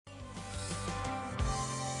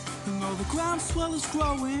And though the groundswell is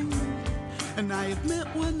growing, and I admit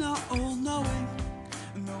we're not all knowing,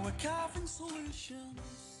 and though we're carving solutions.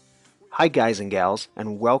 Hi guys and gals,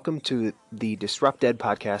 and welcome to the DisruptED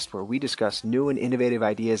podcast, where we discuss new and innovative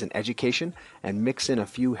ideas in education and mix in a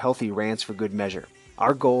few healthy rants for good measure.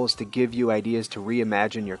 Our goal is to give you ideas to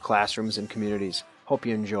reimagine your classrooms and communities. Hope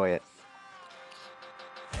you enjoy it.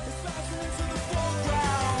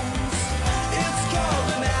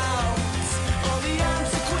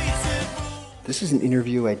 This is an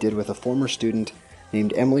interview I did with a former student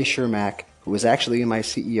named Emily Chermak, who was actually in my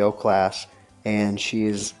CEO class, and she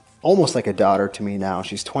is almost like a daughter to me now.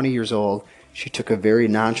 She's 20 years old. She took a very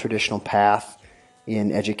non-traditional path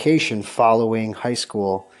in education following high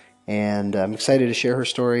school, and I'm excited to share her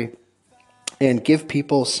story and give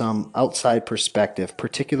people some outside perspective,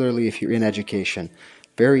 particularly if you're in education.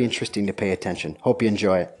 Very interesting to pay attention. Hope you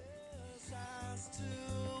enjoy it.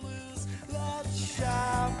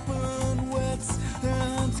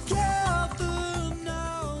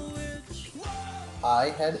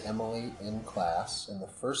 I had Emily in class, in the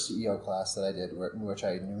first CEO class that I did, in which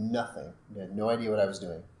I knew nothing. I had no idea what I was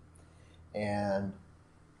doing. And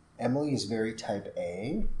Emily is very type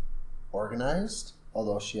A, organized,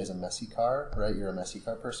 although she has a messy car, right? You're a messy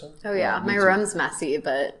car person? Oh, yeah. My room's messy,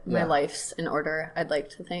 but my life's in order, I'd like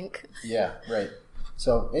to think. Yeah, right.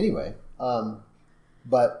 So anyway,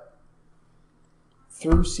 but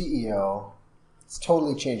through CEO, it's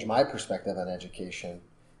totally changed my perspective on education.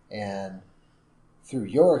 And through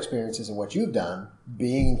your experiences and what you've done,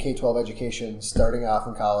 being in K-12 education, starting off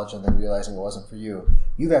in college, and then realizing it wasn't for you,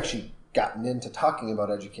 you've actually gotten into talking about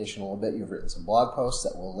education a little bit. You've written some blog posts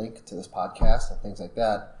that will link to this podcast and things like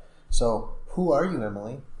that. So who are you,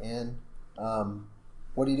 Emily? And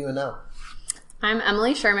what are you doing now? I'm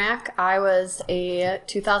Emily Chermak. I was a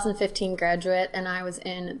 2015 graduate, and I was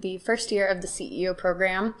in the first year of the CEO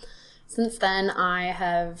program. Since then,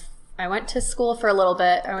 I went to school for a little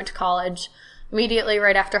bit. I went to college immediately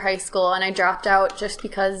right after high school, and I dropped out just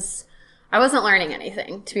because I wasn't learning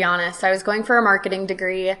anything, to be honest. I was going for a marketing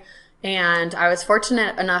degree, and I was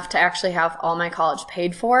fortunate enough to actually have all my college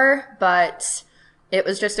paid for, but it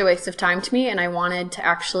was just a waste of time to me, and I wanted to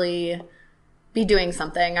actually be doing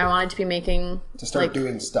something. I wanted to be doing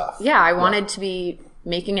stuff. Yeah, I wanted to be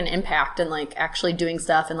making an impact and actually doing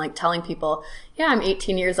stuff and telling people, yeah, I'm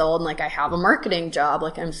 18 years old and I have a marketing job,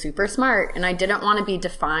 I'm super smart. And I didn't want to be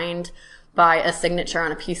defined by a signature on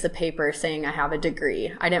a piece of paper saying I have a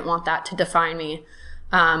degree. I didn't want that to define me.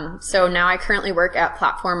 So now I currently work at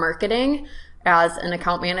Platform Marketing as an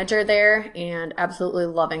account manager there, and absolutely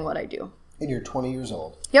loving what I do. And you're 20 years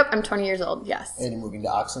old? Yep, I'm 20 years old, yes. And you're moving to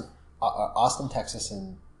Austin, Texas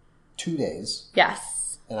in 2 days.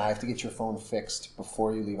 Yes. And I have to get your phone fixed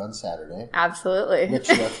before you leave on Saturday. Absolutely. Which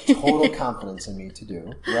you have total confidence in me to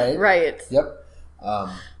do, right? Right. Yep.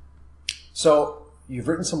 So you've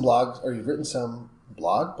written some blogs, or you've written some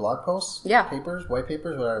blog posts? Yeah. Papers, white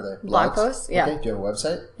papers, what are they? Blog posts, yeah. Okay, do you have a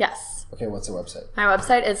website? Yes. Okay, what's the website? My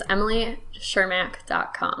website is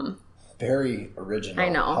emilychermak.com. Very original. I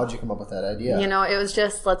know. How'd you come up with that idea? It was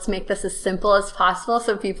just, let's make this as simple as possible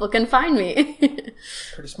so people can find me.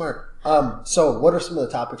 Pretty smart. So what are some of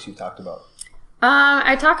the topics you've talked about?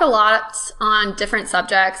 I talk a lot on different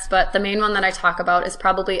subjects, but the main one that I talk about is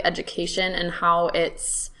probably education and how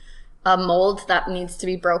it's a mold that needs to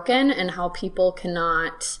be broken, and how people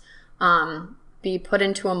cannot be put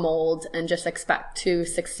into a mold and just expect to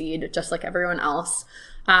succeed just like everyone else.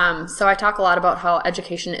 So I talk a lot about how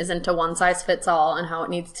education isn't a one-size-fits-all, and how it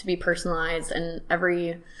needs to be personalized, and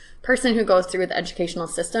every person who goes through the educational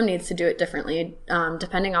system needs to do it differently,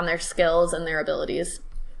 depending on their skills and their abilities.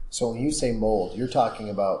 So when you say mold, you're talking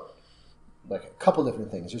about a couple different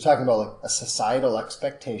things. You're talking about a societal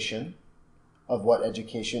expectation of what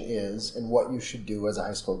education is and what you should do as a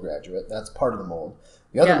high school graduate. That's part of the mold.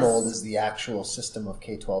 The other mold is the actual system of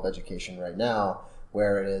K-12 education right now,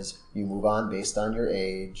 where it is you move on based on your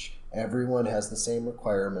age. Everyone has the same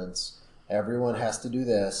requirements. Everyone has to do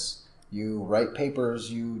this. You write papers,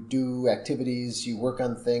 you do activities, you work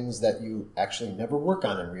on things that you actually never work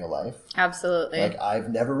on in real life. Absolutely. I've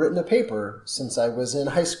never written a paper since I was in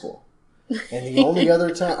high school. And the only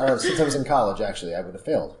other time, or since I was in college, actually, I would have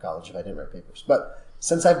failed college if I didn't write papers. But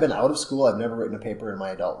since I've been out of school, I've never written a paper in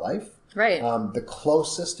my adult life. Right. The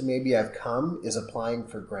closest maybe I've come is applying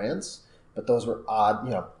for grants, but those were odd,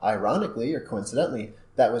 ironically or coincidentally,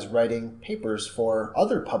 that was writing papers for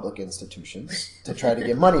other public institutions to try to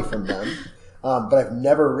get money from them. But I've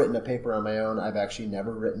never written a paper on my own. I've actually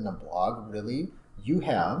never written a blog, really. You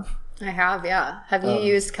have. I have, yeah. Have you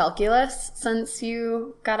used calculus since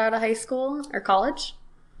you got out of high school or college?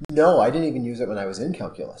 No, I didn't even use it when I was in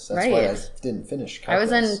calculus. That's why I didn't finish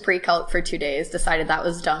calculus. I was in pre-calc for 2 days, decided that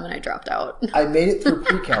was dumb, and I dropped out. I made it through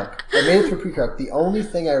pre-calc. The only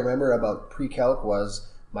thing I remember about pre-calc was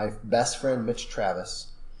my best friend, Mitch Travis.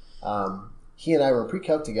 He and I were in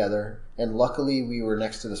pre-calc together, and luckily we were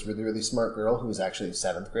next to this really, really smart girl who was actually a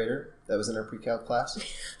 7th grader that was in our pre-calc class.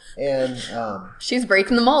 And she's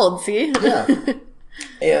breaking the mold, see? Yeah.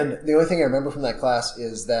 And the only thing I remember from that class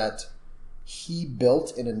is that he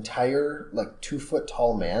built an entire 2-foot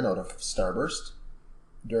tall man out of Starburst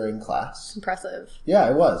during class. Impressive. Yeah,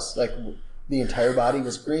 it was. The entire body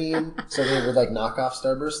was green, so they were knockoff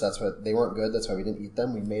Starburst. That's what they weren't good. That's why we didn't eat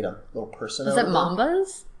them. We made a little person out of them. Is it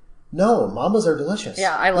Mambas? No, Mambas are delicious.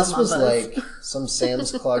 Yeah, I love Mambas. This was some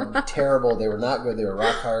Sam's Club terrible. They were not good. They were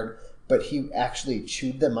rock hard. But he actually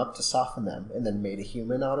chewed them up to soften them and then made a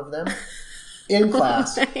human out of them. In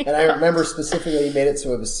class, and I remember specifically he made it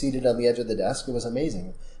so it was seated on the edge of the desk. It was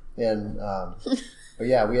amazing, and but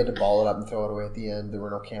yeah, we had to ball it up and throw it away at the end. There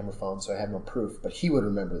were no camera phones, so I have no proof. But he would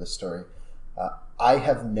remember the story. I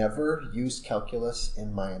have never used calculus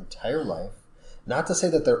in my entire life. Not to say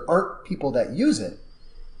that there aren't people that use it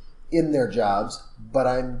in their jobs, but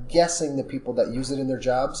I'm guessing the people that use it in their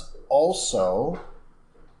jobs also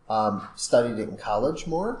studied it in college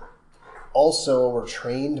more. Also were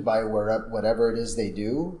trained by whatever it is they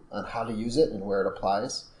do on how to use it and where it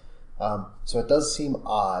applies. So it does seem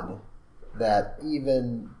odd that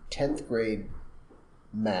even 10th grade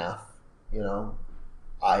math,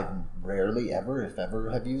 I rarely ever, if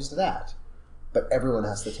ever, have used that. But everyone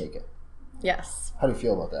has to take it. Yes. How do you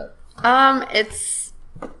feel about that?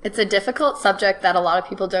 It's a difficult subject that a lot of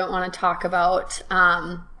people don't want to talk about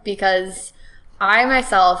because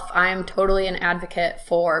I'm totally an advocate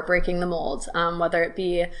for breaking the mold, whether it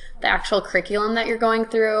be the actual curriculum that you're going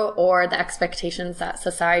through or the expectations that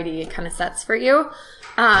society kind of sets for you.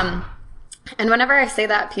 And whenever I say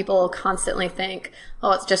that, people constantly think,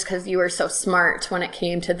 oh, it's just because you were so smart when it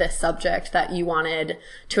came to this subject that you wanted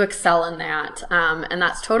to excel in that. And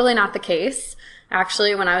that's totally not the case.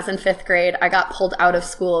 Actually, when I was in 5th grade, I got pulled out of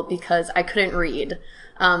school because I couldn't read.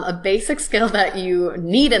 A basic skill that you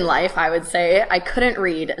need in life, I would say. I couldn't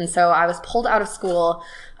read, and so I was pulled out of school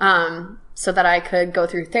so that I could go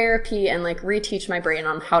through therapy and reteach my brain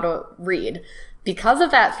on how to read. Because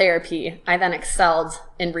of that therapy, I then excelled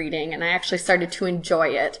in reading, and I actually started to enjoy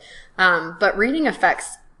it. But reading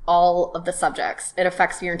affects all of the subjects. It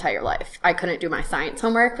affects your entire life. I couldn't do my science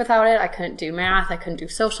homework without it. I couldn't do math. I couldn't do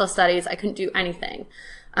social studies. I couldn't do anything.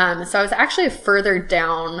 So I was actually further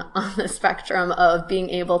down on the spectrum of being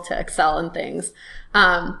able to excel in things.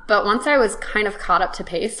 But once I was kind of caught up to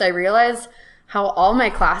pace, I realized how all my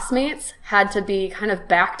classmates had to be kind of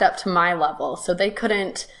backed up to my level. So they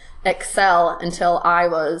couldn't excel until I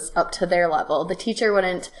was up to their level. The teacher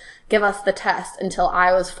wouldn't give us the test until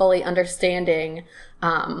I was fully understanding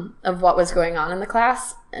of what was going on in the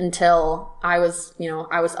class until I was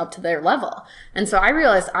up to their level. And so I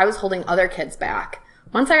realized I was holding other kids back.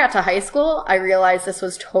 Once I got to high school, I realized this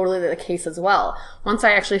was totally the case as well. Once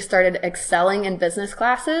I actually started excelling in business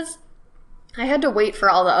classes, I had to wait for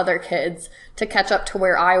all the other kids to catch up to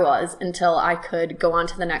where I was until I could go on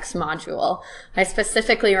to the next module. I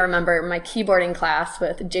specifically remember my keyboarding class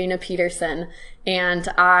with Jana Peterson, and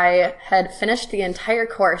I had finished the entire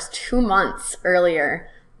course 2 months earlier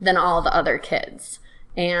than all the other kids.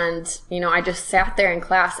 And, I just sat there in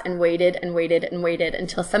class and waited and waited and waited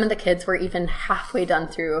until some of the kids were even halfway done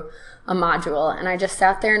through a module. And I just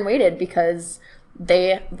sat there and waited because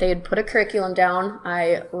they had put a curriculum down.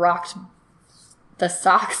 I rocked the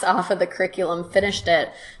socks off of the curriculum, finished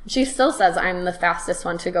it. She still says I'm the fastest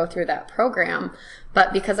one to go through that program.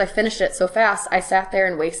 But because I finished it so fast, I sat there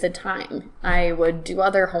and wasted time. I would do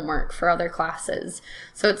other homework for other classes.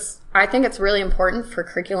 So I think it's really important for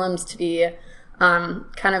curriculums to be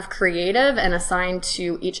kind of creative and assigned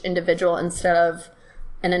to each individual instead of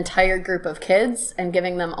an entire group of kids and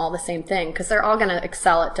giving them all the same thing, because they're all going to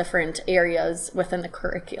excel at different areas within the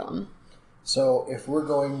curriculum. So if we're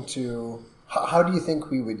going to, how do you think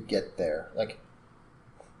we would get there?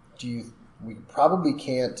 We probably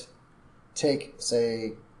can't take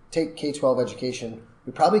K-12 education.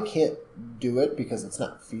 We probably can't do it because it's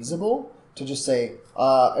not feasible to just say,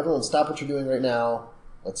 everyone stop what you're doing right now.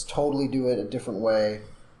 Let's totally do it a different way.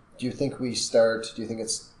 Do you think it's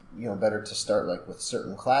better to start with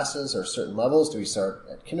certain classes or certain levels? Do we start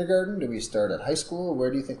at kindergarten? Do we start at high school?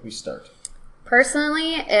 Where do you think we start?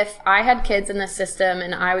 Personally, if I had kids in the system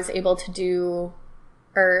and I was able to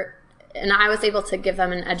give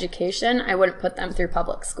them an education, I wouldn't put them through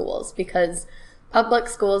public schools because Public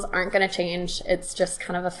schools aren't going to change. It's just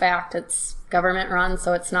kind of a fact. It's government run,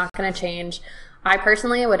 so it's not going to change. I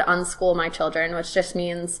personally would unschool my children, which just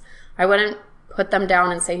means I wouldn't put them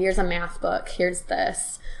down and say, here's a math book, here's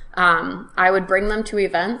this. I would bring them to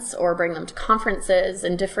events or bring them to conferences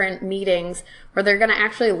and different meetings where they're going to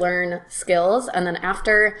actually learn skills. And then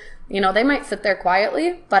after, they might sit there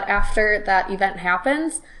quietly, but after that event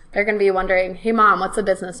happens, they're going to be wondering, hey, Mom, what's a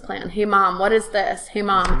business plan? Hey, Mom, what is this? Hey,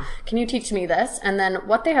 Mom, can you teach me this? And then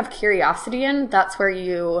what they have curiosity in, that's where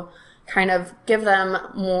you kind of give them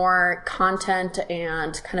more content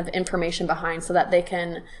and kind of information behind so that they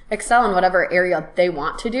can excel in whatever area they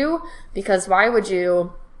want to do. Because why would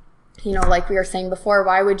you, like we were saying before,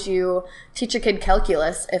 why would you teach a kid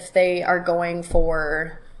calculus if they are going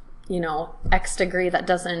for, X degree that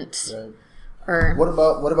doesn't... Right. Or what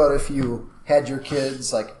about if you had your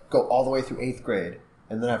kids go all the way through 8th grade,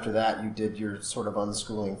 and then after that you did your sort of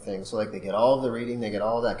unschooling thing? So they get all of the reading, they get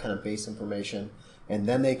all that kind of base information, and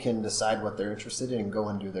then they can decide what they're interested in and go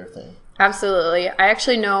and do their thing. Absolutely. I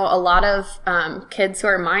actually know a lot of kids who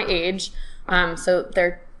are my age, so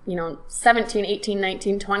they're 17, 18,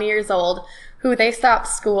 19, 20 years old, who they stopped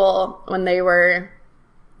school when they were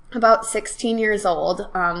about 16 years old.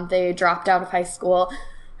 They dropped out of high school.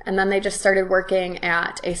 And then they just started working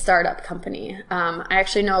at a startup company. I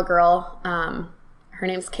actually know a girl, her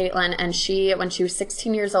name's Caitlin, and when she was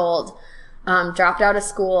 16 years old, dropped out of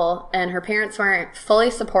school, and her parents weren't fully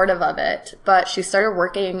supportive of it, but she started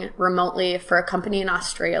working remotely for a company in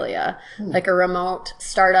Australia, like a remote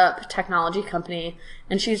startup technology company,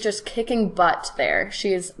 and she's just kicking butt there.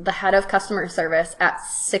 She's the head of customer service at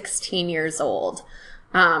 16 years old.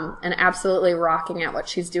 And absolutely rocking at what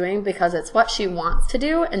she's doing because it's what she wants to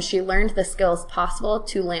do, and she learned the skills possible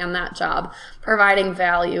to land that job, providing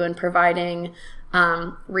value and providing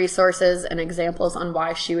resources and examples on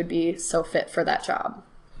why she would be so fit for that job.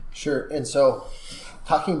 Sure. And so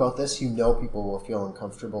talking about this, people will feel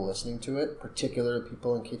uncomfortable listening to it, particularly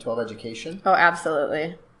people in K-12 education. Oh,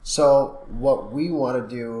 absolutely. So what we want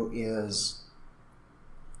to do is,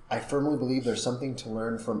 I firmly believe there's something to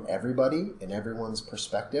learn from everybody and everyone's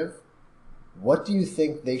perspective. What do you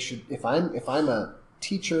think they should, if I'm a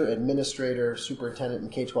teacher, administrator, superintendent in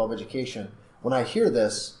K-12 education, when I hear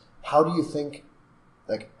this, how do you think,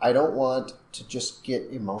 I don't want to just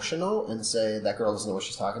get emotional and say that girl doesn't know what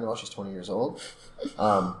she's talking about, she's 20 years old.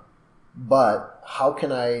 But how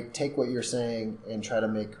can I take what you're saying and try to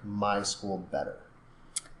make my school better?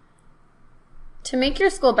 To make your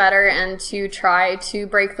school better and to try to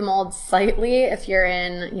break the mold slightly if you're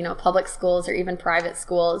in, public schools or even private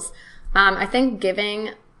schools, I think giving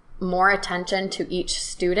more attention to each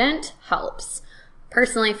student helps.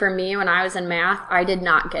 Personally, for me, when I was in math, I did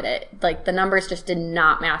not get it. The numbers just did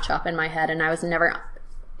not match up in my head, and I was never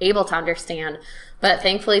able to understand. But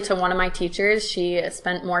thankfully to one of my teachers, she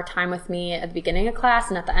spent more time with me at the beginning of class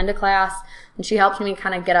and at the end of class, and she helped me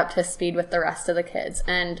kind of get up to speed with the rest of the kids.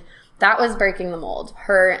 And that was breaking the mold.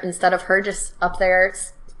 Instead of her just up there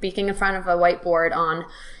speaking in front of a whiteboard on,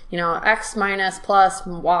 X minus plus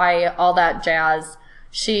Y, all that jazz,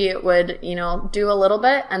 she would, do a little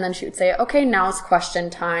bit, and then she would say, okay, now it's question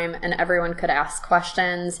time, and everyone could ask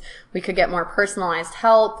questions. We could get more personalized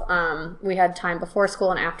help. We had time before school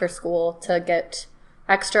and after school to get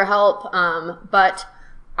extra help. But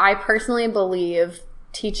I personally believe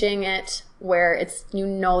teaching it where it's,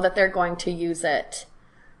 that they're going to use it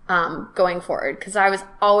going forward. Because I was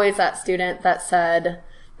always that student that said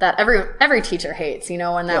that every teacher hates,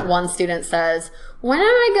 when that one student says, when am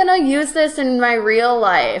I going to use this in my real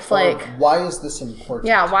life? Why is this important?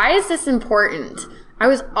 Yeah, why is this important? I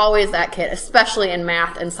was always that kid, especially in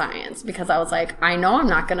math and science, because I was like, I know I'm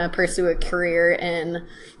not going to pursue a career in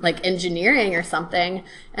engineering or something.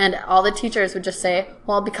 And all the teachers would just say,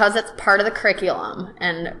 well, because it's part of the curriculum.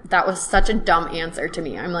 And that was such a dumb answer to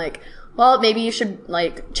me. I'm like, well, maybe you should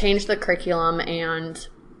change the curriculum and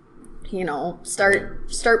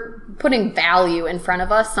start putting value in front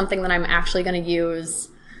of us, something that I'm actually going to use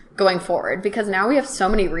going forward. Because now we have so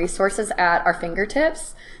many resources at our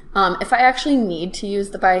fingertips. If I actually need to use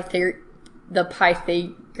the Pythagorean, The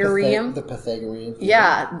Pythagorean theorem.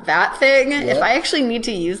 Yeah, that thing. Yep. If I actually need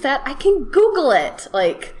to use that, I can Google it.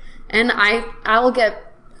 And I will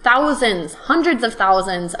get thousands, hundreds of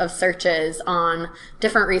thousands of searches on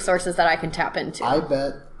different resources that I can tap into. I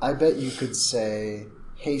bet you could say,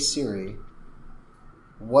 hey Siri,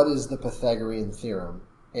 what is the Pythagorean theorem?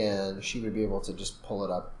 And she would be able to just pull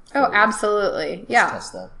it up. Oh, absolutely. Let's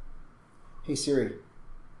test that. Hey Siri,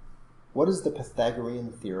 what is the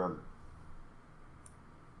Pythagorean theorem?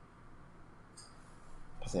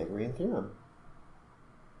 Pythagorean theorem.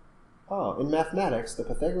 Oh, in mathematics, the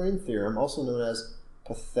Pythagorean theorem, also known as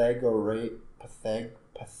Pythagoras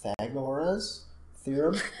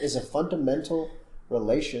theorem, is a fundamental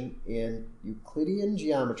relation in Euclidean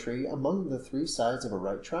geometry among the three sides of a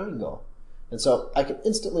right triangle. And so I could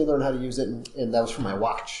instantly learn how to use it, and that was from my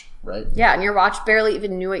watch, right? Yeah, and your watch barely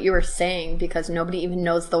even knew what you were saying because nobody even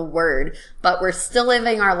knows the word, but we're still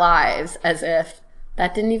living our lives as if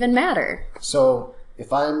that didn't even matter. So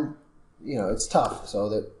if I'm, it's tough. So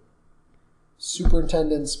that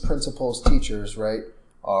superintendents, principals, teachers, right,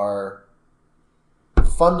 are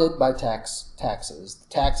funded by taxes. The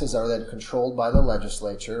taxes are then controlled by the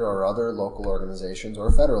legislature or other local organizations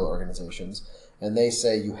or federal organizations, and they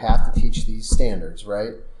say you have to teach these standards,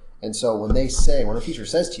 right? And so when a teacher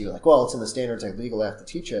says to you, like, well, it's in the standards, I'm legal, I have to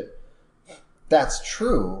teach it, that's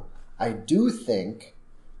true. I do think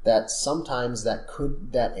that sometimes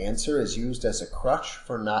that answer is used as a crutch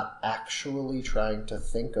for not actually trying to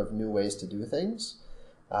think of new ways to do things.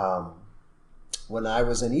 When I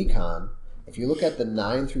was in econ, if you look at the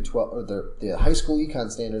 9 through 12, or the high school econ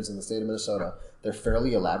standards in the state of Minnesota, they're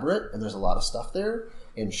fairly elaborate, and there's a lot of stuff there.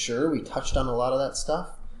 And sure, we touched on a lot of that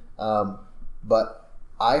stuff, but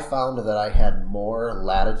I found that I had more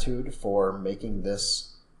latitude for making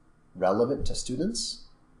this relevant to students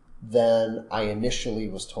than I initially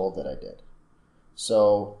was told that I did.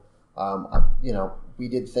 So, we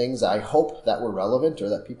did things I hope that were relevant or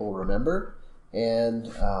that people remember,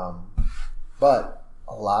 and but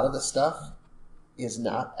a lot of the stuff is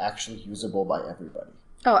not actually usable by everybody.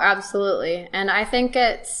 Oh, absolutely. And I think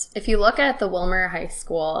if you look at the Wilmer High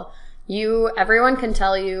School, everyone can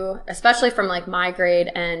tell you, especially from like my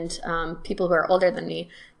grade and people who are older than me,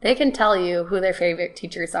 they can tell you who their favorite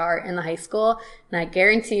teachers are in the high school. And I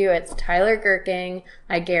guarantee you it's Tyler Gerking,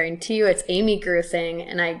 I guarantee you it's Amy Grusing,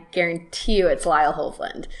 and I guarantee you it's Lyle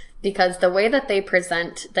Hovland. Because the way that they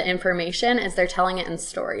present the information is they're telling it in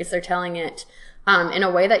stories. They're telling it in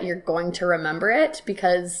a way that you're going to remember it,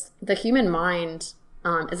 because the human mind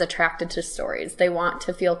is attracted to stories. They want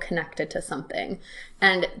to feel connected to something.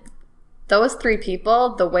 And those three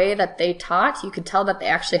people, the way that they taught, you could tell that they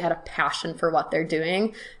actually had a passion for what they're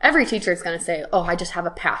doing. Every teacher is going to say, oh, I just have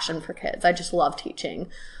a passion for kids. I just love teaching.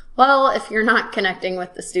 Well, if you're not connecting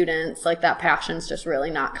with the students, like that passion's just really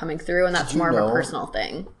not coming through, and that's more of a personal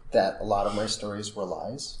thing. That a lot of my stories were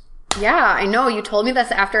lies? Yeah, I know. You told me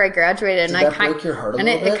this after I graduated, Did that break your heart a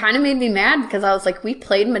little bit? It kind of made me mad because I was like, we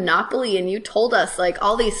played Monopoly and you told us like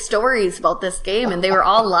all these stories about this game and they were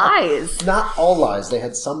all lies. Not all lies. They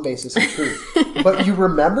had some basis of truth. But you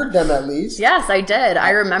remembered them at least? Yes, I did.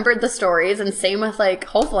 I remembered the stories, and same with like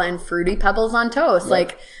Hovland, Fruity Pebbles on Toast. Yep.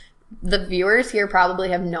 Like, the viewers here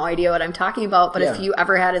probably have no idea what I'm talking about, but if you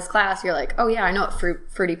ever had his class, you're like, oh yeah, I know what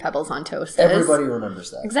Fruity Pebbles on Toast is. Everybody remembers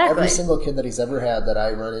that. Exactly. Every single kid that he's ever had that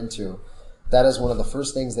I run into, that is one of the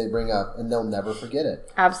first things they bring up, and they'll never forget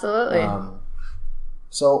it. Absolutely.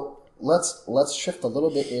 So let's shift a little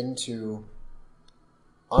bit into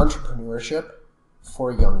entrepreneurship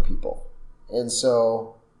for young people. And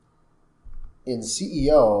so in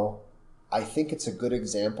CEO, I think it's a good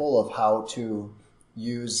example of how to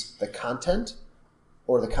use the content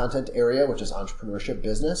or the content area, which is entrepreneurship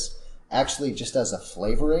business, actually just as a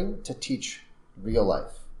flavoring to teach real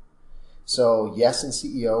life. So yes, in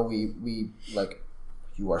CEO, we like,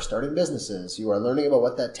 you are starting businesses, you are learning about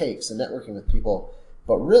what that takes and networking with people,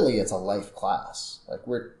 but really it's a life class. Like,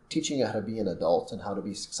 we're teaching you how to be an adult and how to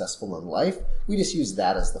be successful in life. We just use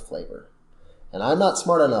that as the flavor. And I'm not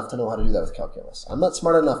smart enough to know how to do that with calculus. I'm not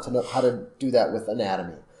smart enough to know how to do that with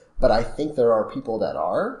anatomy. But I think there are people that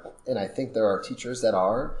are, and I think there are teachers that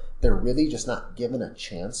are. They're really just not given a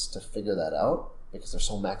chance to figure that out because they're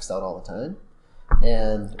so maxed out all the time.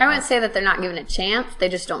 And I wouldn't say that they're not given a chance. They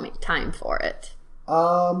just don't make time for it.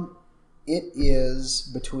 It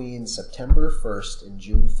is between September 1st and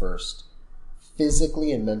June 1st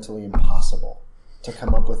physically and mentally impossible to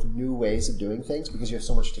come up with new ways of doing things because you have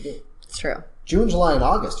so much to do. It's true. June, July, and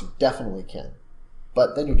August, you definitely can.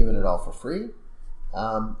 But then you're doing it all for free.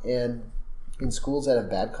 And in schools that have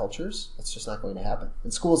bad cultures, it's just not going to happen.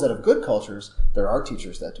 In schools that have good cultures, there are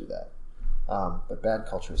teachers that do that. But bad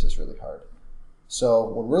cultures is really hard. So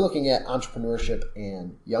when we're looking at entrepreneurship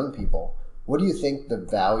and young people, what do you think the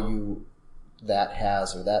value that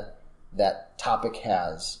has, or that topic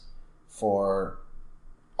has, for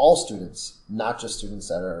all students, not just students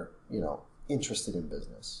that are, interested in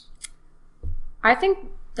business? I think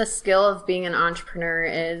the skill of being an entrepreneur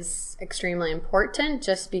is extremely important,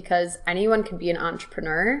 just because anyone can be an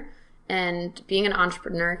entrepreneur, and being an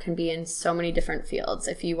entrepreneur can be in so many different fields.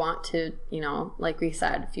 If you want to, like we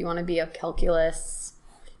said, if you want to be a calculus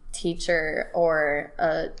teacher or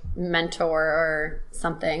a mentor or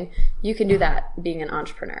something, you can do that being an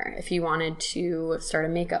entrepreneur. If you wanted to start a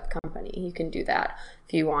makeup company, you can do that.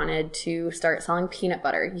 If you wanted to start selling peanut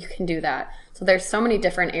butter, you can do that. So there's so many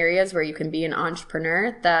different areas where you can be an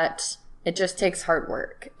entrepreneur that it just takes hard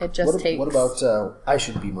work. It just takes... What about, I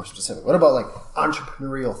should be more specific. What about like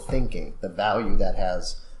entrepreneurial thinking, the value that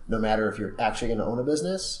has, no matter if you're actually going to own a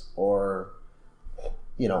business or,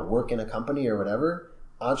 you know, work in a company or whatever?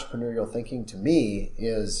 Entrepreneurial thinking to me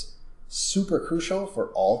is super crucial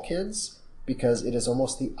for all kids because it is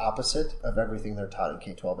almost the opposite of everything they're taught in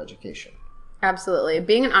K-12 education. Absolutely.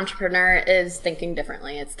 Being an entrepreneur is thinking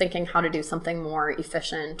differently. It's thinking how to do something more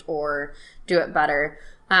efficient or do it better.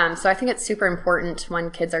 So I think it's super important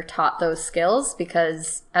when kids are taught those skills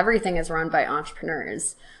because everything is run by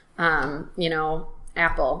entrepreneurs. You know,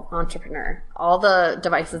 Apple, entrepreneur. All the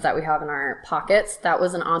devices that we have in our pockets, that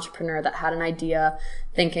was an entrepreneur that had an idea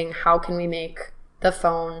thinking, how can we make the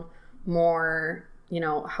phone more, you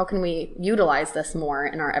know, how can we utilize this more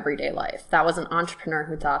in our everyday life? That was an entrepreneur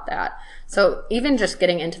who thought that. So even just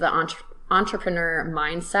getting into the entrepreneur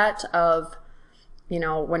mindset of, you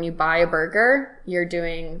know, when you buy a burger, you're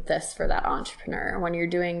doing this for that entrepreneur. When you're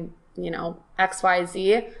doing, you know,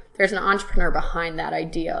 XYZ, there's an entrepreneur behind that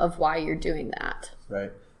idea of why you're doing that.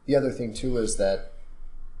 Right. The other thing too is that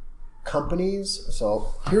companies,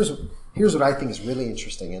 so here's what I think is really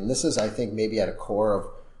interesting, and this is, I think, maybe at a core of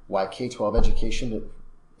why K-12 education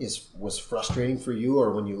was frustrating for you,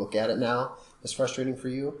 or when you look at it now is frustrating for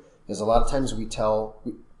you, is a lot of times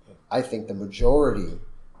I think the majority,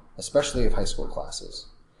 especially of high school classes,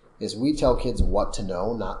 is we tell kids what to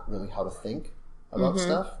know, not really how to think about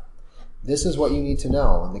stuff. This is what you need to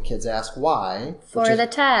know. And the kids ask why. For the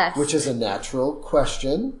test. Which is a natural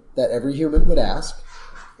question that every human would ask.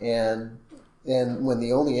 And when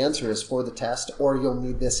the only answer is for the test, or you'll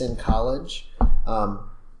need this in college,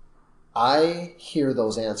 I hear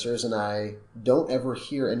those answers and I don't ever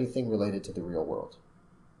hear anything related to the real world.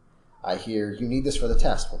 I hear, you need this for the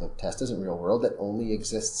test. Well, the test isn't real world. That only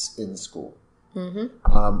exists in school.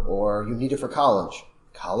 Or you need it for college.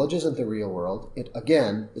 College isn't the real world. It,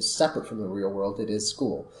 again, is separate from the real world. It is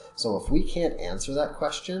school. So if we can't answer that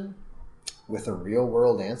question with a real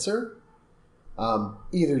world answer,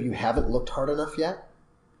 either you haven't looked hard enough yet,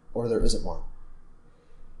 or there isn't one.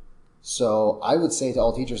 So I would say to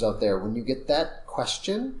all teachers out there, when you get that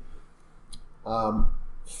question,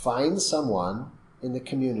 find someone in the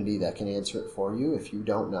community that can answer it for you if you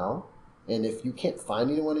don't know. And if you can't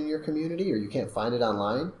find anyone in your community or you can't find it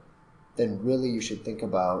online, then really you should think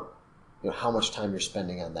about, you know, how much time you're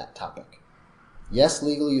spending on that topic. Yes,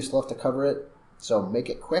 legally you still have to cover it, so make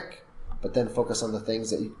it quick, but then focus on the things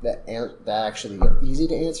that actually are easy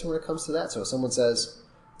to answer when it comes to that. So if someone says,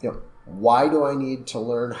 you know, why do I need to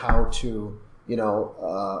learn how to, you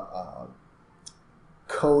know,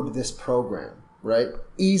 code this program, right?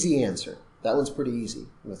 Easy answer. That one's pretty easy.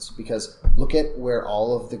 It's because look at where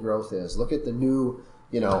all of the growth is. Look at the new,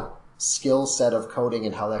 you know, skill set of coding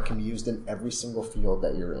and how that can be used in every single field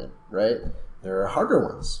that you're in, right? There are harder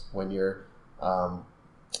ones when you're,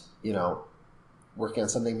 you know, working on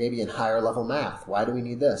something maybe in higher level math. Why do we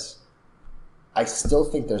need this? I still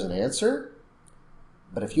think there's an answer,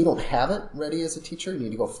 but if you don't have it ready as a teacher, you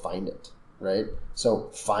need to go find it, right? So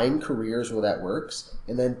find careers where that works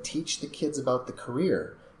and then teach the kids about the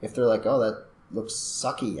career. If they're like, oh, that looks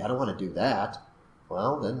sucky, I don't want to do that,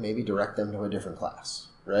 well, then maybe direct them to a different class.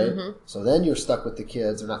 Right? So then you're stuck with the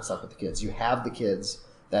kids, or not stuck with the kids. You have the kids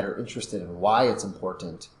that are interested in why it's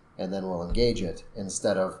important and then will engage it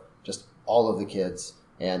instead of just all of the kids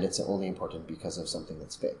and it's only important because of something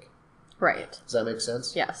that's fake. Right. Does that make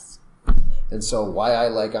sense? Yes. And so why I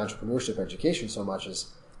like entrepreneurship education so much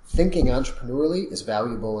is thinking entrepreneurially is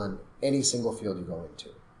valuable in any single field you go into.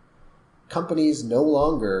 Companies no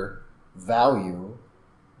longer value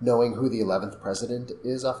knowing who the 11th president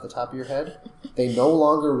is off the top of your head. They no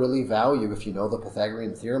longer really value if you know the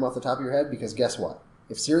Pythagorean theorem off the top of your head, because guess what?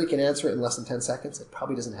 If Siri can answer it in less than 10 seconds, it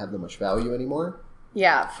probably doesn't have that much value anymore.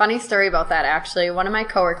 Yeah, funny story about that, actually. One of my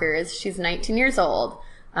coworkers, she's 19 years old.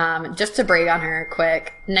 Just to brag on her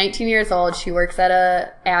quick, 19 years old, she works at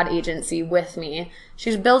a ad agency with me.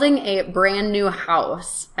 She's building a brand new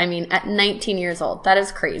house. I mean, at 19 years old. That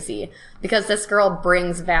is crazy because this girl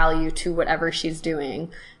brings value to whatever she's doing.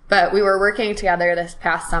 But we were working together this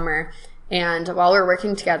past summer, and while we were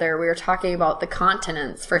working together, we were talking about the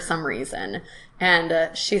continents for some reason.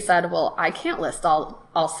 And she said, well, I can't list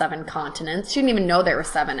all 7 continents. She didn't even know there were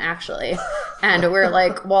 7, actually. And we're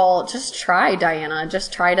like, well, just try, Diana.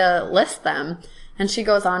 Just try to list them. And she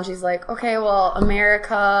goes on, she's like, okay, well,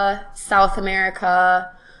 America, South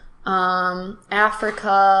America,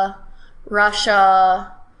 Africa,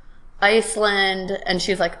 Russia, Iceland, and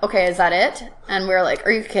she's like, okay, is that it? And we were like,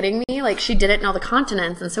 are you kidding me? Like, she didn't know the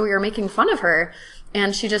continents, and so we were making fun of her.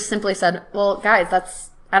 And she just simply said, well, guys,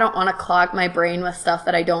 I don't want to clog my brain with stuff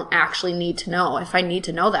that I don't actually need to know. If I need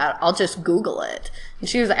to know that, I'll just Google it. And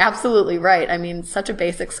she was absolutely right. I mean, such a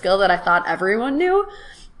basic skill that I thought everyone knew.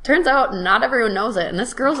 Turns out not everyone knows it. And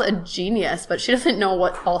this girl's a genius, but she doesn't know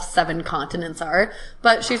what all 7 continents are.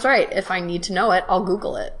 But she's right. If I need to know it, I'll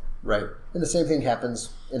Google it. Right. And the same thing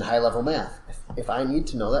happens in high-level math. If I need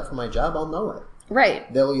to know that for my job, I'll know it.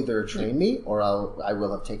 Right. They'll either train me or I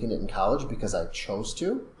will have taken it in college because I chose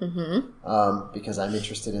to, because I'm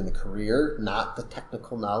interested in the career, not the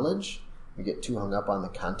technical knowledge. We get too hung up on the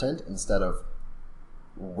content instead of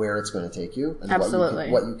where it's going to take you and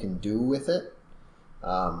what you can do with it.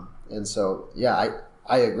 And so, yeah,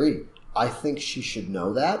 I agree. I think she should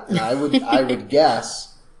know that, and I would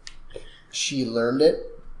guess she learned it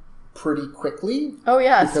pretty quickly. Oh,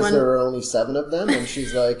 yes. Because there were only 7 of them, and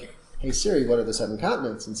she's like, hey, Siri, what are the 7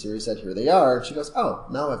 continents? And Siri said, here they are. And she goes, oh,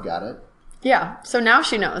 now I've got it. Yeah, so now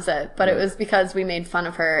she knows it, but it was because we made fun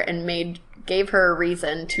of her and gave her a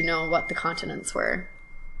reason to know what the continents were.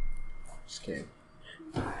 Just kidding.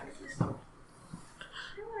 Is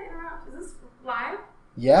this live?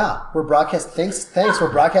 Yeah, we're broadcasting. Thanks.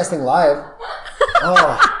 We're broadcasting live.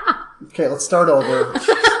 Oh, okay. Let's start over.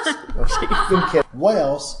 What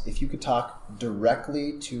else, if you could talk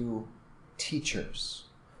directly to teachers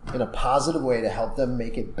in a positive way to help them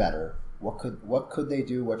make it better? What could they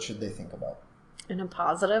do? What should they think about? In a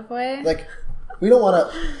positive way? Like, we don't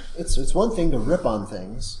want to. It's one thing to rip on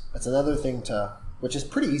things. It's another thing which is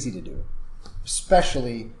pretty easy to do,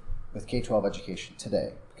 especially with K-12 education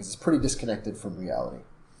today, because it's pretty disconnected from reality.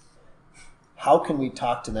 How can we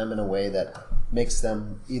talk to them in a way that makes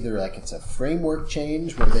them either like it's a framework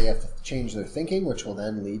change where they have to change their thinking, which will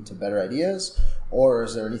then lead to better ideas, or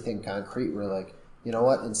is there anything concrete where like, you know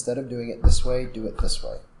what, instead of doing it this way, do it this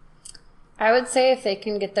way? I would say if they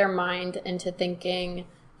can get their mind into thinking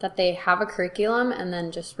that they have a curriculum and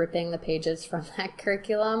then just ripping the pages from that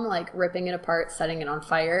curriculum, like ripping it apart, setting it on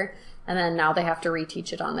fire, and then now they have to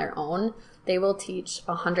reteach it on their own, they will teach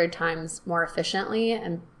 100 times more efficiently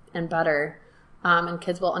and better. And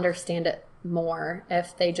kids will understand it more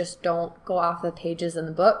if they just don't go off the pages in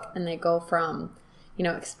the book and they go from,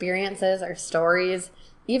 experiences or stories,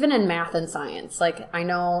 even in math and science. Like, I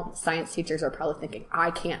know science teachers are probably thinking, I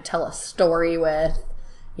can't tell a story with,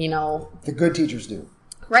 The good teachers do.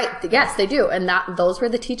 Right. Yes, they do. And those were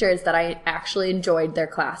the teachers that I actually enjoyed their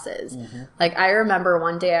classes. Mm-hmm. Like, I remember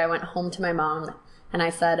one day I went home to my mom and I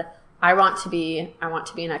said, I want to be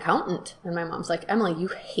an accountant. And my mom's like, Emily, you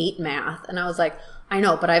hate math. And I was like, I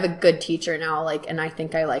know, but I have a good teacher now. Like, and I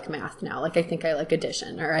think I like math now. Like, I think I like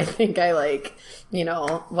addition, or I think I like,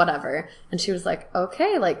 whatever. And she was like,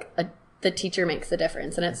 okay, like the teacher makes a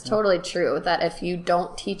difference. And it's totally true that if you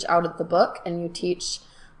don't teach out of the book and you teach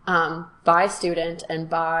by student and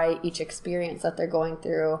by each experience that they're going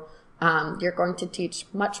through, you're going to teach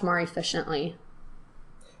much more efficiently.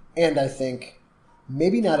 And I think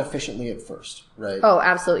maybe not efficiently at first, right? Oh,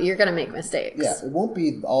 absolutely. You're going to make mistakes. Yeah, it won't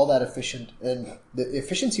be all that efficient. And the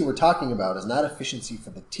efficiency we're talking about is not efficiency for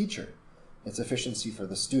the teacher. It's efficiency for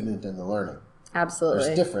the student and the learning. Absolutely.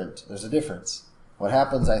 There's a difference. What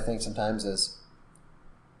happens, I think, sometimes is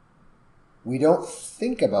we don't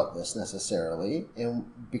think about this necessarily, and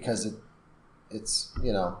because it's a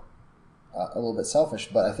little bit selfish,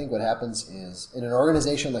 but I think what happens is in an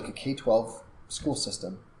organization like a K-12 school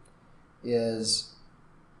system is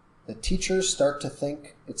the teachers start to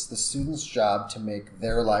think it's the students' job to make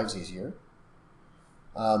their lives easier.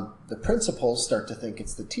 The principals start to think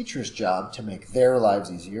it's the teacher's job to make their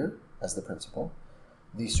lives easier as the principal.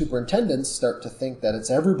 The superintendents start to think that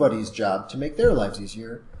it's everybody's job to make their lives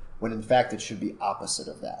easier, when in fact it should be opposite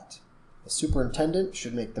of that. The superintendent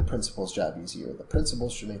should make the principal's job easier. The principal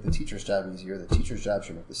should make the teacher's job easier. The teacher's job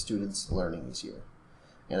should make the students' learning easier.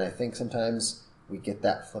 And I think sometimes we get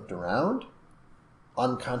that flipped around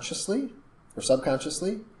unconsciously or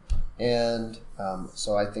subconsciously. And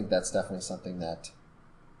so I think that's definitely something that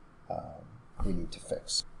we need to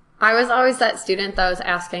fix. I was always that student that was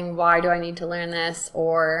asking, why do I need to learn this?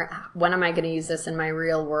 Or when am I going to use this in my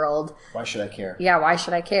real world? Why should I care? Yeah, why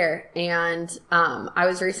should I care? And I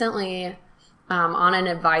was recently on an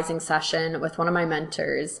advising session with one of my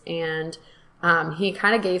mentors, and he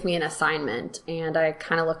kind of gave me an assignment, and I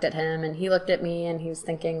kind of looked at him and he looked at me and he was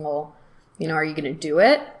thinking, well, are you going to do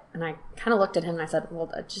it? And I kind of looked at him and I said, well,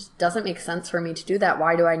 that just doesn't make sense for me to do that.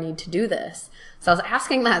 Why do I need to do this? So I was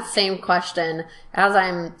asking that same question as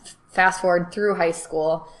I'm fast forward through high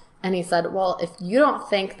school. And he said, well, if you don't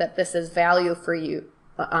think that this is valuable for you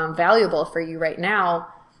right now,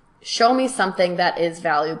 show me something that is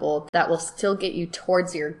valuable that will still get you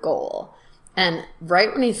towards your goal. And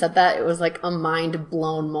right when he said that, it was like a mind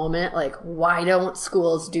blown moment. Like, why don't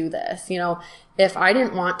schools do this? You know, if I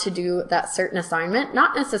didn't want to do that certain assignment,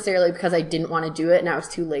 not necessarily because I didn't want to do it and I was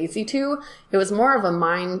too lazy to, it was more of a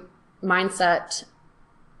mindset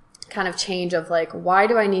kind of change of like, why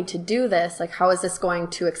do I need to do this? Like, how is this going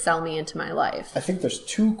to excel me into my life? I think there's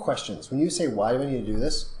two questions. When you say, why do I need to do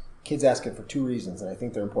this? Kids ask it for two reasons, and I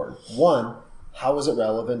think they're important. One, how is it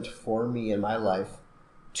relevant for me in my life?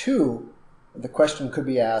 Two, the question could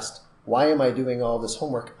be asked, why am I doing all this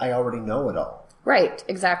homework? I already know it all. Right,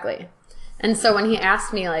 exactly. And so when he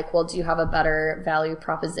asked me like, well, do you have a better value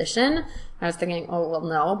proposition? I was thinking, oh, well,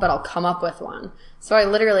 no, but I'll come up with one. So I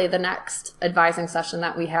literally, the next advising session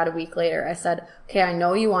that we had a week later, I said, okay, I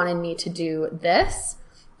know you wanted me to do this,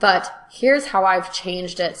 but here's how I've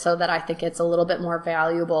changed it so that I think it's a little bit more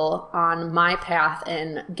valuable on my path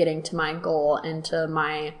in getting to my goal and to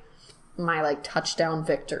my like touchdown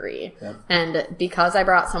victory. Yep. And because I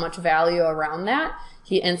brought so much value around that,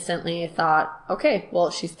 he instantly thought, okay,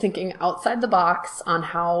 well, she's thinking outside the box on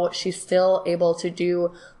how she's still able to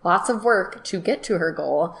do lots of work to get to her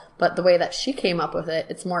goal. But the way that she came up with it,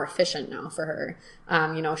 it's more efficient now for her.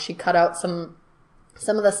 You know, she cut out some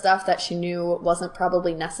of the stuff that she knew wasn't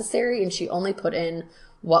probably necessary, and she only put in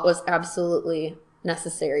what was absolutely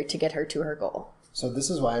necessary to get her to her goal. So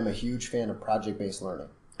this is why I'm a huge fan of project-based learning.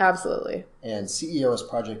 Absolutely. And CEO is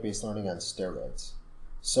project-based learning on steroids.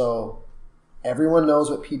 So everyone knows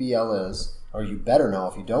what PBL is, or you better know.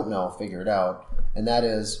 If you don't know, figure it out. And that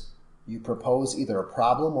is, you propose either a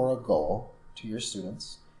problem or a goal to your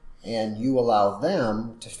students, and you allow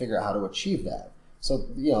them to figure out how to achieve that. So,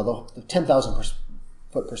 you know, the 10,000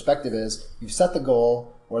 foot perspective is, you've set the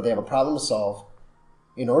goal, or they have a problem to solve.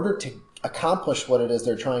 In order to accomplish what it is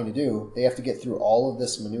they're trying to do, they have to get through all of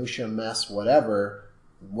this minutia, mess, whatever,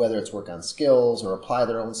 whether it's work on skills or apply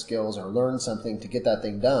their own skills or learn something to get that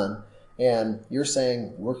thing done. And you're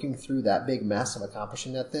saying working through that big mess of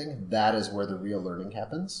accomplishing that thing, that is where the real learning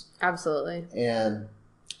happens. Absolutely. And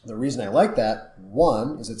the reason I like that,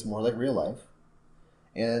 one, is it's more like real life.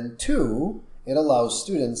 And two, it allows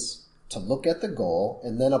students to look at the goal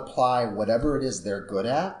and then apply whatever it is they're good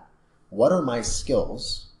at. What are my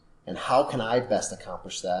skills? And how can I best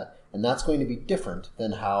accomplish that? And that's going to be different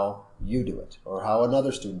than how you do it or how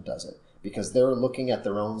another student does it, because they're looking at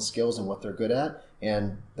their own skills and what they're good at.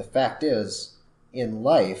 And the fact is, in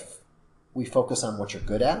life, we focus on what you're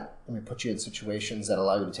good at, and we put you in situations that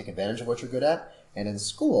allow you to take advantage of what you're good at. And in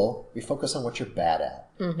school, we focus on what you're bad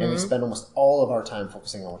at. Mm-hmm. And we spend almost all of our time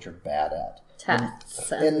focusing on what you're bad at.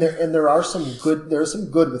 Tests. And there are some good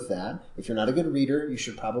with that. If you're not a good reader, you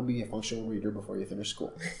should probably be a functional reader before you finish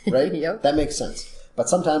school, right? Yep. That makes sense. But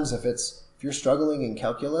sometimes if you're struggling in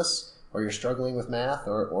calculus, or you're struggling with math,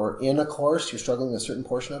 or in a course, you're struggling with a certain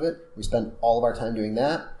portion of it, we spend all of our time doing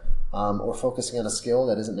that, or focusing on a skill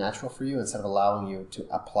that isn't natural for you instead of allowing you to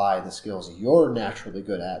apply the skills you're naturally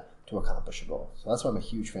good at to accomplish a goal. So that's why I'm a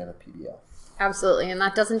huge fan of PBL. Absolutely. And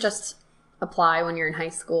that doesn't just apply when you're in high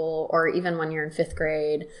school or even when you're in fifth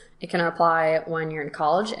grade. It can apply when you're in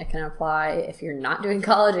college. It can apply if you're not doing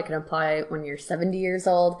college. It can apply when you're 70 years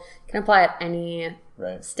old. It can apply at any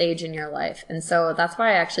stage in your life. And so that's why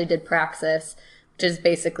I actually did Praxis, which is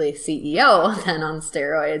basically CEO then on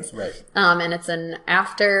steroids. Right. And it's an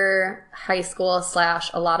after high school / a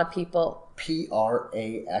lot of people. Praxis.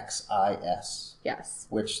 Yes.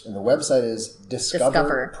 Which, and the website is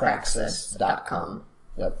discoverpraxis.com.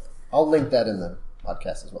 Yep. I'll link that in the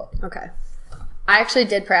podcast as well. Okay. I actually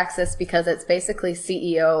did Praxis because it's basically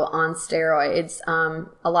CEO on steroids.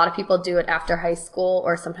 A lot of people do it after high school,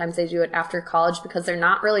 or sometimes they do it after college because they're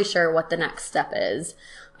not really sure what the next step is.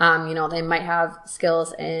 You know, they might have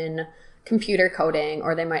skills in computer coding,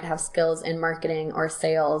 or they might have skills in marketing or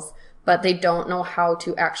sales, but they don't know how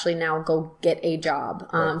to actually now go get a job.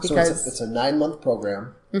 Because so it's a 9-month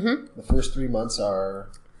program. Mm-hmm. The first 3 months are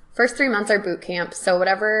boot camp. So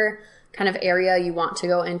whatever kind of area you want to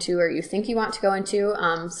go into or you think you want to go into.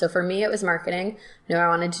 So for me, it was marketing. I knew I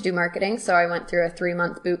wanted to do marketing. So I went through a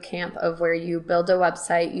 3-month boot camp of where you build a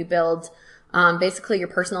website, you build basically your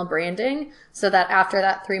personal branding, so that after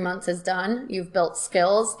that 3 months is done, you've built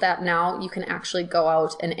skills that now you can actually go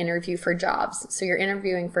out and interview for jobs. So you're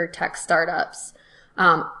interviewing for tech startups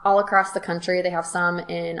all across the country. They have some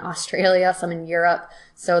in Australia, some in Europe.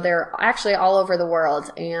 So they're actually all over the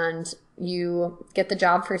world. And you get the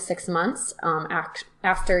job for 6 months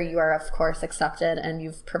after you are, of course, accepted and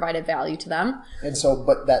you've provided value to them. And so,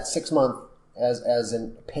 but that 6 month as a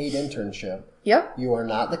paid internship. Yep. You are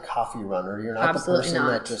not the coffee runner. You're not Absolutely the person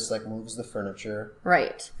not. that just like moves the furniture.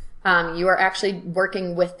 Right. You are actually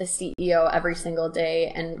working with the CEO every single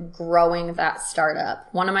day and growing that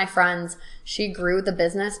startup. One of my friends, she grew the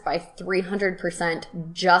business by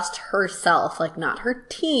 300% just herself, like not her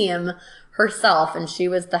team, herself. And she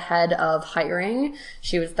was the head of hiring.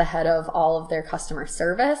 She was the head of all of their customer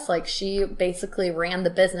service. Like she basically ran the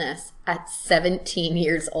business at 17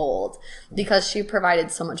 years old because she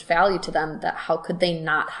provided so much value to them that how could they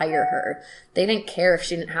not hire her? They didn't care if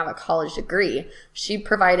she didn't have a college degree. She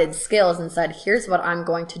provided skills and said, here's what I'm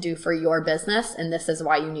going to do for your business, and this is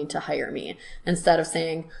why you need to hire me. Instead of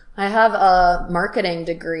saying, I have a marketing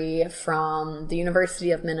degree from the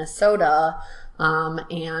University of Minnesota,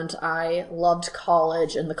 and I loved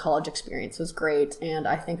college and the college experience was great. And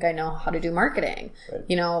I think I know how to do marketing. Right.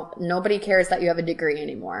 You know, nobody cares that you have a degree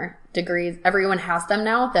anymore. Degrees, everyone has them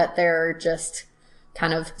now that they're just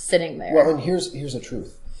kind of sitting there. Well, and here's the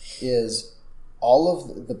truth is all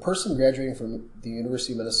of the person graduating from the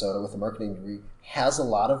University of Minnesota with a marketing degree has a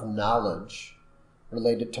lot of knowledge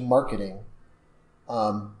related to marketing.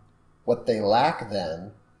 What they lack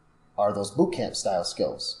then are those boot camp style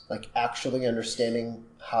skills, like actually understanding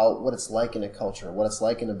what it's like in a culture, what it's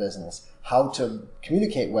like in a business, how to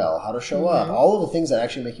communicate well, how to show up, all of the things that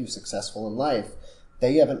actually make you successful in life.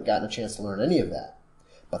 They haven't gotten a chance to learn any of that,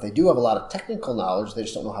 but they do have a lot of technical knowledge. They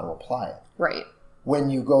just don't know how to apply it. Right. When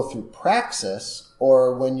you go through Praxis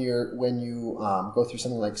or when you go through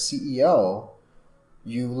something like CEO,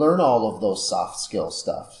 you learn all of those soft skills.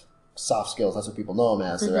 That's what people know them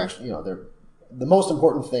as. They're actually, they're the most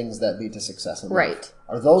important things that lead to success in life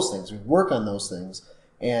are those things. We work on those things.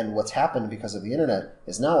 And what's happened because of the internet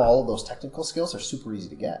is now all of those technical skills are super easy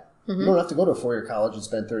to get. You don't have to go to a 4-year college and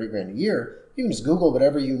spend $30,000 a year. You can just Google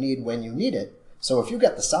whatever you need when you need it. So if you've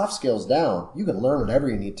got the soft skills down, you can learn whatever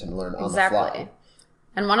you need to learn on the fly.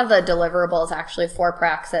 And one of the deliverables actually for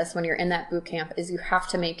Praxis when you're in that boot camp is you have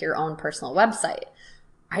to make your own personal website.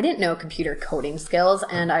 I didn't know computer coding skills,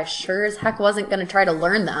 and I sure as heck wasn't going to try to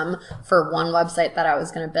learn them for one website that I was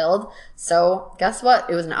going to build. So guess what?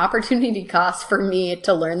 It was an opportunity cost for me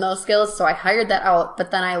to learn those skills. So I hired that out,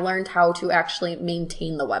 but then I learned how to actually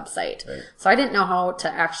maintain the website. Right. So I didn't know how to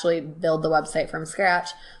actually build the website from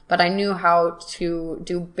scratch, but I knew how to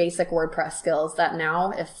do basic WordPress skills that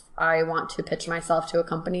now if I want to pitch myself to a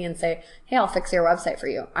company and say, hey, I'll fix your website for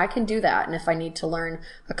you, I can do that. And if I need to learn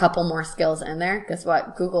a couple more skills in there, guess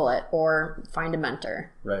what? Google it or find a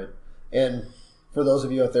mentor. Right. And for those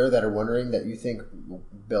of you out there that are wondering that you think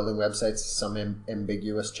building websites is some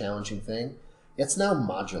ambiguous, challenging thing, it's now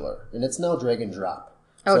modular and it's now drag and drop.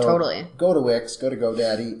 Oh, so totally. Go to Wix, go to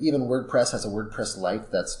GoDaddy. Even WordPress has a WordPress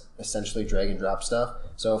Lite that's essentially drag and drop stuff.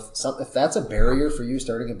 So if that's a barrier for you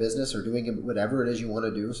starting a business or doing whatever it is you want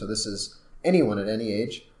to do, so this is anyone at any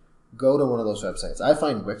age, go to one of those websites. I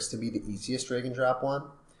find Wix to be the easiest drag and drop one.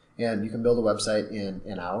 And you can build a website in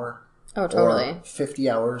an hour. Oh, totally. Or 50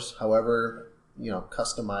 hours, however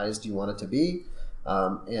customized you want it to be.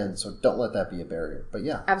 And so don't let that be a barrier. But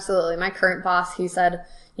yeah. Absolutely. My current boss, he said,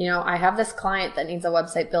 I have this client that needs a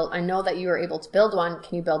website built. I know that you were able to build one.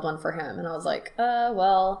 Can you build one for him? And I was like,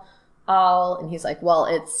 and he's like, well,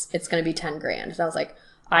 it's going to be $10,000. And I was like,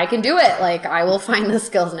 I can do it. Like, I will find the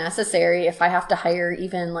skills necessary. If I have to hire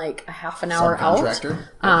even like a half an hour out,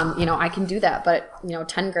 I can do that. But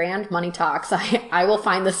 $10,000, money talks. I will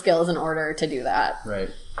find the skills in order to do that. Right.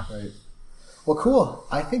 Well, cool.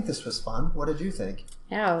 I think this was fun. What did you think?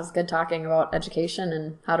 Yeah, it was good talking about education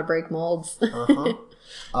and how to break molds.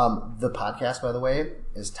 The podcast, by the way,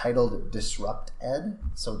 is titled DisruptED,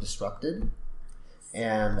 so disrupted.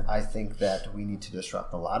 And I think that we need to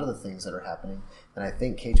disrupt a lot of the things that are happening. And I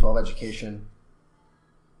think K-12 education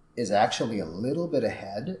is actually a little bit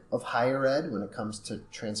ahead of higher ed when it comes to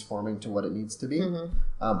transforming to what it needs to be.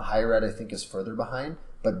 Higher ed, I think, is further behind.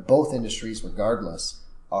 But both industries, regardless,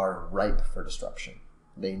 are ripe for disruption.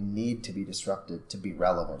 They need to be disrupted to be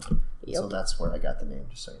relevant. Yep. So that's where I got the name,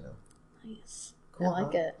 just so you know. Nice. Cool, I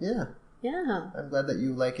like it. Yeah. I'm glad that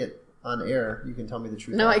you like it on air. You can tell me the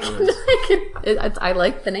truth. No, afterwards. I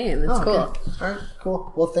like the name. It's cool. Okay. All right,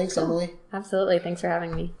 cool. Well, thanks, Emily. Absolutely. Thanks for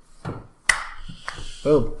having me.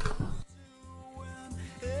 Boom.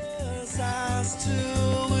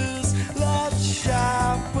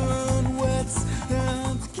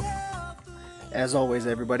 As always,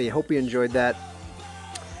 everybody, I hope you enjoyed that.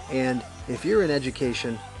 And if you're in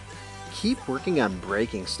education, keep working on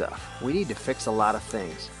breaking stuff. We need to fix a lot of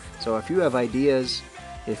things. So if you have ideas,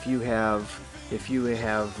 if you have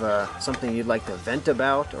something you'd like to vent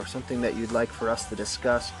about or something that you'd like for us to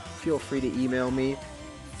discuss, feel free to email me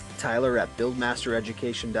Tyler at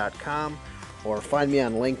buildmastereducation.com, or find me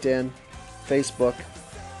on LinkedIn, Facebook,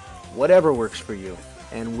 whatever works for you,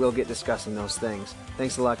 and we'll get discussing those things.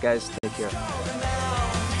 Thanks a lot, guys. Take care.